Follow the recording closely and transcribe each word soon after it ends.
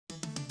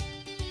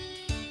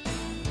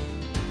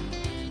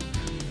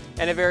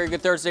And a very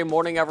good Thursday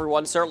morning,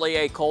 everyone. Certainly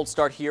a cold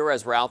start here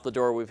as we're out the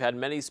door. We've had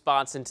many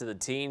spots into the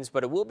teens,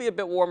 but it will be a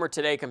bit warmer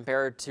today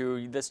compared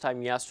to this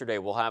time yesterday.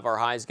 We'll have our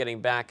highs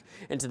getting back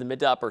into the mid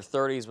to upper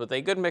 30s with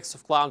a good mix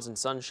of clouds and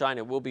sunshine.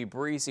 It will be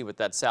breezy with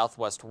that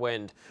southwest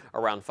wind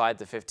around 5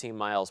 to 15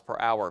 miles per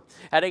hour.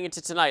 Heading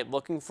into tonight,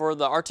 looking for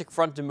the Arctic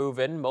front to move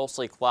in,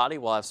 mostly cloudy.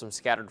 We'll have some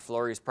scattered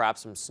flurries,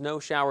 perhaps some snow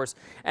showers.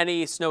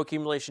 Any snow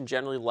accumulation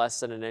generally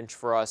less than an inch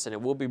for us, and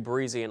it will be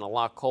breezy and a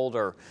lot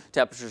colder.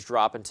 Temperatures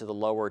drop into the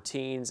lower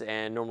teens,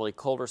 and normally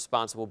colder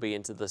spots will be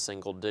into the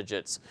single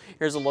digits.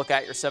 Here's a look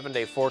at your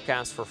 7-day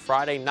forecast for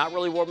Friday. Not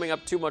really warming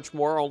up too much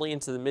more, only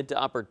into the mid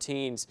to upper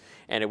teens,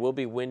 and it will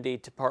be windy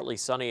to partly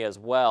sunny as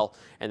well.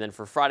 And then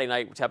for Friday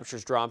night,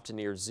 temperatures drop to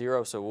near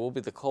zero, so it will be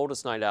the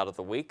coldest night out of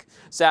the week.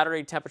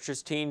 Saturday,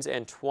 temperatures teens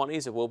and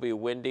 20s. It will be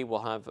windy.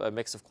 We'll have a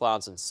mix of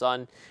clouds and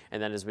sun.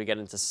 And then as we get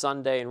into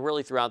Sunday and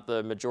really throughout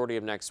the majority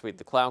of next week,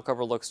 the cloud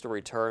cover looks to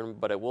return,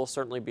 but it will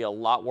certainly be a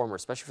lot warmer,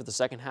 especially for the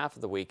second half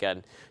of the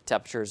weekend.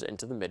 Temperatures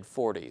into the mid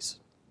 40s.